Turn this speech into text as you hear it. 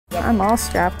I'm all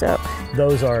strapped up.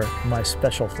 Those are my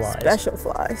special flies. Special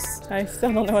flies. I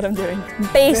still don't know what I'm doing.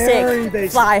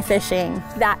 Basic fly fishing.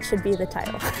 That should be the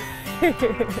title.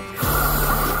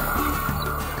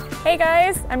 Hey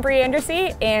guys, I'm Bree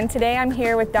Andersey, and today I'm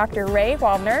here with Dr. Ray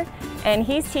Waldner, and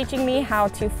he's teaching me how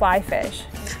to fly fish.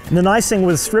 And the nice thing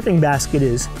with a stripping basket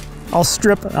is I'll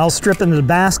strip into the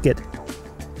basket,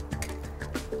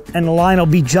 and the line will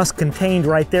be just contained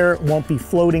right there. It won't be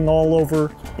floating all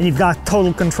over, and you've got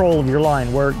total control of your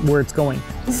line, where it's going.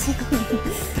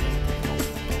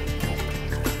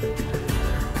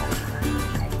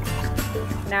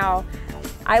 Now,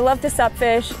 I love to SUP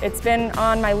fish. It's been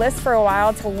on my list for a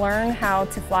while to learn how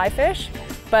to fly fish,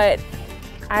 but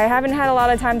I haven't had a lot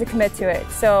of time to commit to it.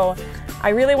 So I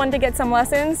really wanted to get some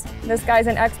lessons. This guy's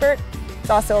an expert. He's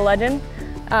also a legend.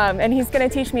 And he's gonna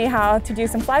teach me how to do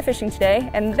some fly fishing today,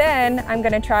 and then I'm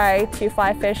gonna try to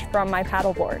fly fish from my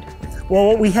paddleboard. Well,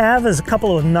 what we have is a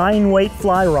couple of 9-weight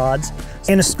fly rods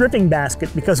in a stripping basket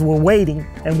because we're wading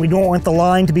and we don't want the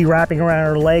line to be wrapping around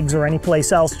our legs or any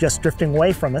place else, just drifting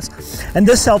away from us. And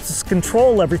this helps us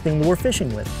control everything we're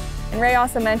fishing with. And Ray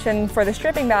also mentioned for the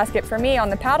stripping basket for me on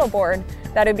the paddleboard,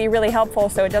 that would be really helpful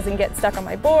so it doesn't get stuck on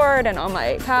my board and on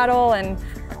my paddle, and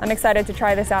I'm excited to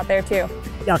try this out there too.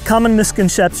 A common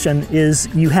misconception is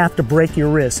you have to break your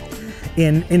wrist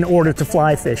in order to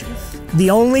fly fish.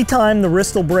 The only time the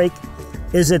wrist will break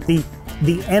is at the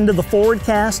end of the forward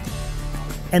cast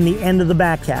and the end of the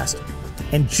back cast,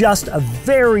 and just a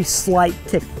very slight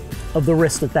tick of the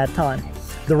wrist at that time.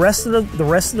 The rest of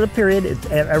the period,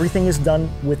 everything is done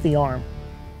with the arm.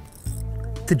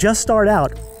 To just start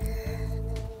out,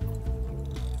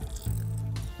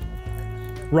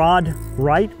 rod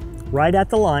right at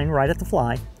the line, right at the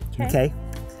fly, okay?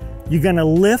 You're gonna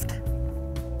lift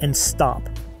and stop.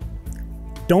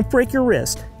 Don't break your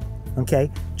wrist, okay?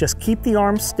 Just keep the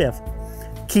arm stiff.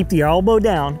 Keep the elbow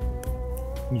down.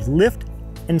 You lift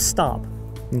and stop,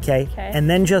 okay? And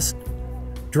then just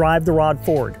drive the rod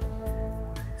forward.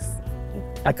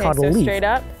 I caught a leaf. Straight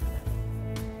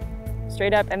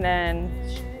up, and then...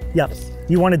 Yep,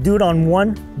 you wanna do it on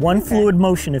one fluid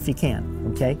motion if you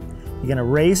can, okay? You're gonna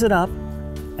raise it up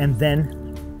and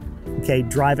then, okay,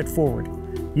 drive it forward.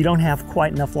 You don't have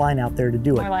quite enough line out there to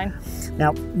do it. More line.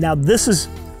 Now this is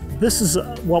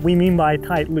what we mean by a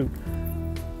tight loop.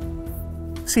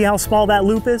 See how small that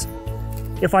loop is?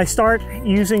 If I start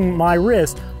using my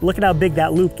wrist, look at how big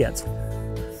that loop gets.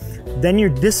 Then you're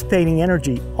dissipating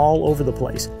energy all over the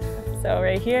place. So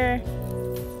right here.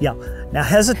 Yeah. Now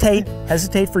hesitate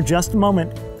for just a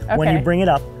moment when you bring it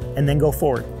up, and then go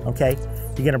forward, okay?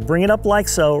 You're gonna bring it up like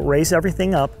so, raise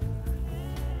everything up,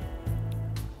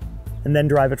 and then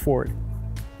drive it forward.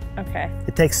 Okay.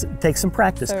 It takes some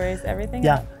practice. So raise everything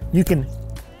up? You can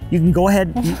go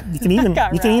ahead, you can even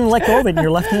let go of it in your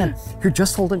left hand. Here,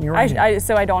 just hold it in your right hand.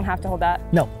 So I don't have to hold that?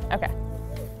 No. Okay.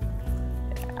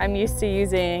 I'm used to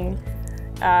using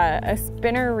a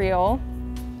spinner reel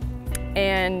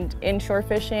and inshore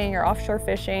fishing or offshore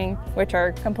fishing, which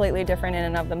are completely different in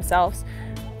and of themselves.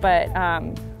 But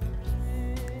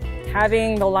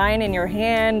having the line in your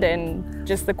hand and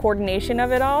just the coordination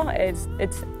of it all, it's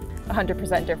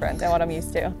 100% different than what I'm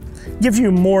used to. Gives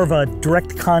you more of a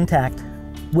direct contact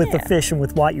with the fish and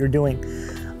with what you're doing.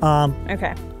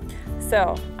 Okay,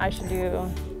 so I should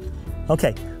do...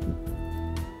 Okay.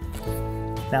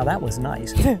 Now that was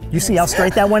nice. You see how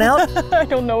straight that went out? I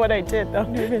don't know what I did though.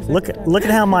 Look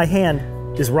at how my hand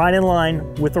is right in line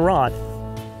with the rod,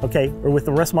 okay, or with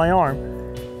the rest of my arm,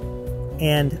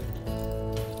 and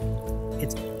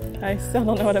I still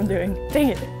don't know what I'm doing. Dang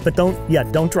it. But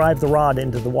don't drive the rod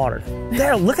into the water.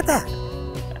 There, look at that.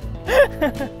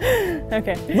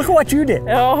 Okay. Look at what you did.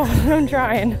 Oh, I'm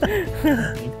trying.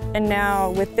 And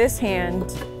now with this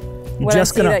hand, what I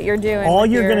see that you're doing. All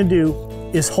you're gonna do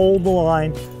is hold the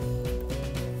line.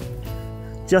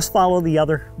 Just follow the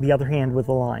other hand with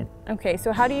the line. Okay,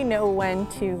 so how do you know when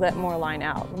to let more line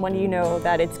out? When do you know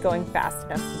that it's going fast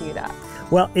enough to do that?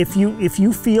 Well, if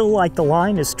you feel like the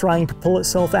line is trying to pull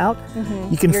itself out,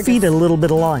 you can feed it a little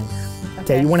bit of line.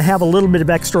 Okay, you want to have a little bit of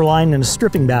extra line in a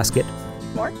stripping basket.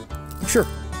 More? Sure.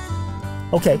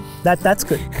 Okay, that's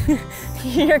good.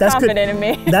 You're confident in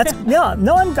me.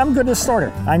 I'm good as a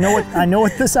starter. I know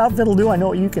what this outfit will do. I know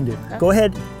what you can do. Okay. Go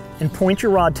ahead and point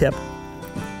your rod tip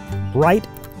right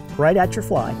at your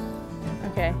fly.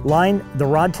 Okay. Line the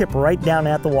rod tip right down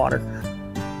at the water.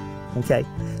 Okay.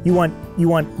 You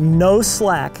want no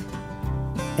slack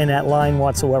in that line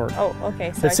whatsoever. Oh,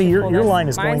 okay. So but see, your line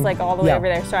is Mine's going... like all the way over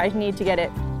there, so I need to get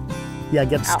it... Yeah,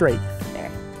 get it straight.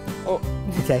 There. Oh.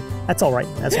 Okay, that's all right.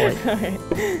 That's all right. Okay.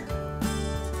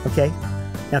 Okay.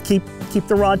 Now keep keep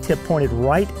the rod tip pointed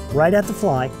right at the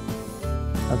fly,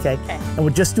 okay? And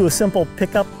we'll just do a simple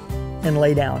pick up and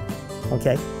lay down,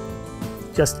 okay?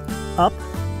 Just up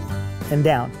and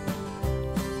down.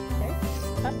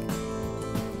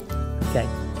 Okay.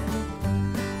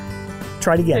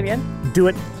 Try it again. Do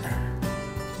it.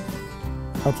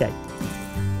 Okay.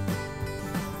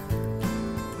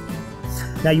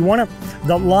 Now you want to,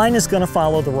 the line is going to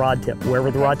follow the rod tip, wherever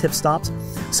the rod tip stops.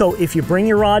 So if you bring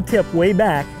your rod tip way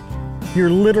back, you're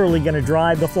literally going to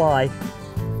drive the fly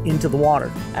into the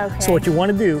water. Okay. So what you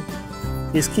want to do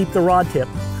is keep the rod tip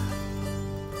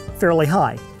fairly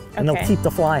high, and they'll keep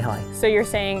the fly high. So you're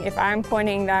saying if I'm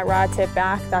pointing that rod tip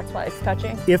back, that's what it's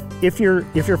touching? If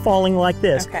you're falling like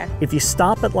this, if you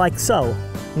stop it like so,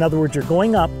 in other words, you're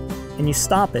going up and you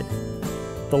stop it,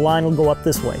 the line will go up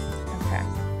this way. Okay.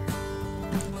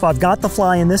 If I've got the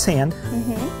fly in this hand,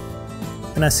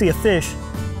 and I see a fish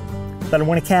that I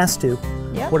want to cast to,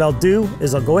 what I'll do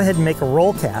is I'll go ahead and make a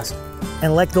roll cast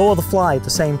and let go of the fly at the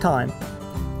same time.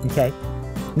 Okay.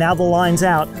 Now the line's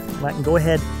out, and I can go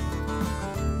ahead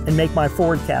and make my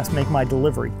forward cast, make my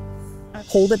delivery.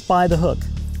 Hold it by the hook.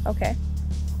 Okay.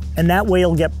 And that way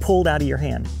it'll get pulled out of your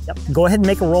hand. Yep. Go ahead and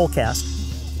make a roll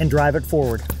cast and drive it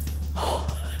forward.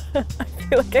 I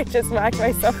feel like I just whacked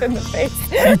myself in the face.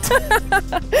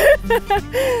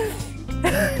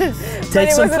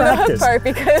 Take some practice.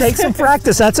 Take some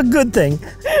practice. That's a good thing.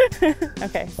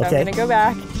 Okay, so I'm gonna go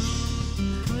back.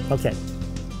 Okay.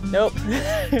 Nope.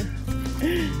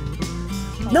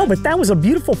 No, but that was a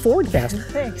beautiful forward cast.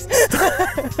 Thanks.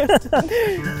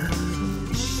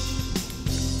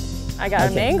 I got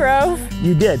a mangrove.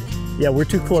 You did. Yeah, we're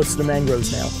too close to the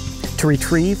mangroves now. To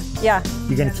retrieve, you're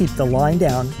gonna keep the line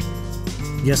down.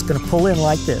 You're just gonna pull in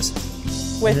like this.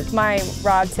 With my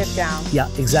rod tip down. Yeah,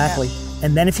 exactly. Yeah.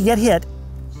 And then if you get hit,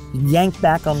 yank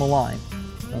back on the line,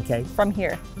 okay? From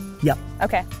here? Yep.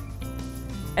 Okay.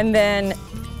 And then,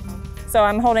 so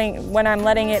I'm holding, when I'm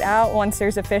letting it out, once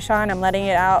there's a fish on, I'm letting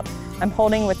it out, I'm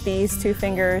holding with these two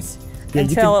fingers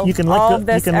until you can all let of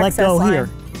this you can let go line. here.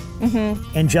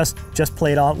 And just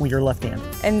play it out with your left hand.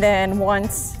 And then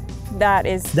once that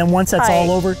is once that's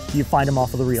all over, you find them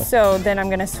off of the reel. So then I'm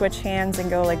gonna switch hands and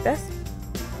go like this?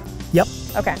 Yep.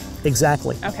 Okay.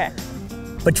 Exactly. Okay.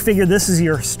 But you figure this is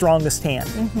your strongest hand.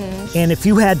 And if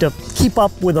you had to keep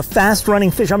up with a fast running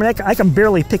fish, I mean, I can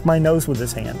barely pick my nose with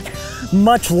this hand,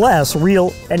 much less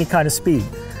reel any kind of speed.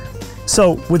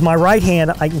 So with my right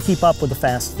hand, I can keep up with a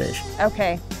fast fish.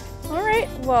 Okay. All right,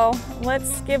 well,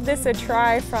 let's give this a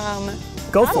try from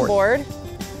Go for board.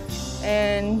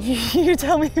 And you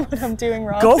tell me what I'm doing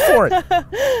wrong. Go for it.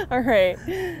 All right.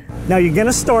 Now you're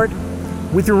gonna start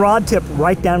with your rod tip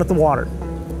right down at the water.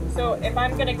 So if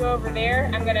I'm gonna go over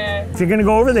there, I'm gonna... If you're gonna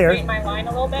go over there... straighten my line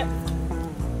a little bit?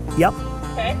 Yep.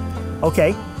 Okay.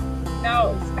 Okay.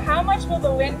 Now, how much will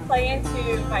the wind play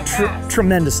into my cast?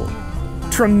 Tremendously.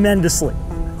 Tremendously.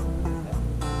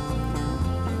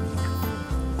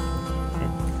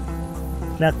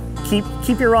 Now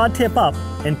keep your rod tip up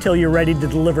until you're ready to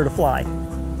deliver the fly.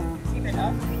 Keep it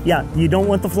up? Yeah, you don't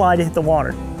want the fly to hit the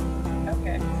water.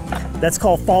 Okay. That's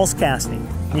called false casting.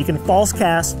 You can false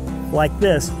cast like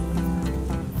this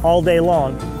all day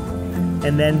long,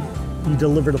 and then you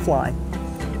deliver the fly.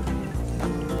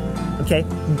 Okay,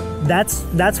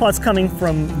 that's what's coming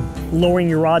from lowering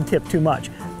your rod tip too much.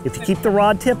 If you keep the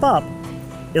rod tip up,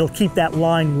 it'll keep that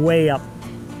line way up.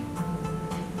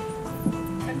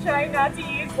 I'm trying not to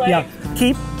use like... Yeah,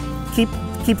 keep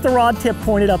the rod tip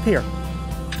pointed up here.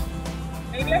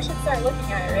 Maybe I should start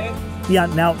looking at it, right? Yeah,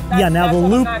 now that's the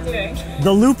loop, I'm not doing.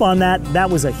 The loop on that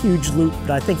was a huge loop.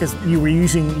 I think you were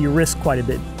using your wrist quite a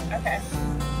bit. Okay.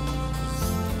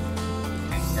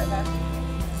 Thanks for that.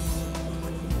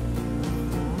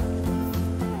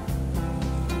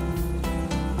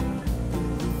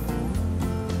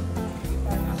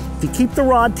 If you keep the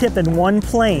rod tip in one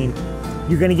plane,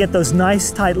 you're going to get those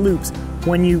nice tight loops.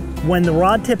 When the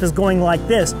rod tip is going like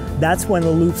this, that's when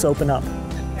the loops open up.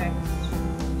 Okay.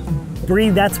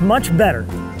 Breathe, that's much better.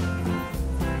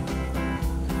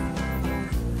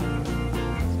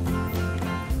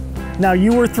 Now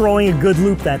you were throwing a good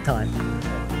loop that time.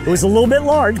 It was a little bit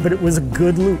large, but it was a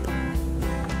good loop.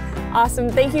 Awesome.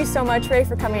 Thank you so much, Ray,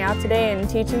 for coming out today and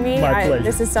teaching me. My pleasure.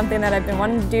 This is something that I've been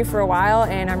wanting to do for a while,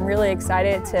 and I'm really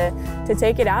excited to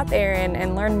take it out there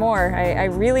and learn more. I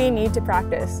really need to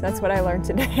practice. That's what I learned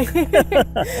today.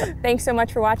 Thanks so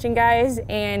much for watching, guys,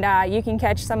 and you can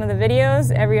catch some of the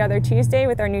videos every other Tuesday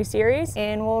with our new series,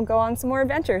 and we'll go on some more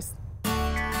adventures.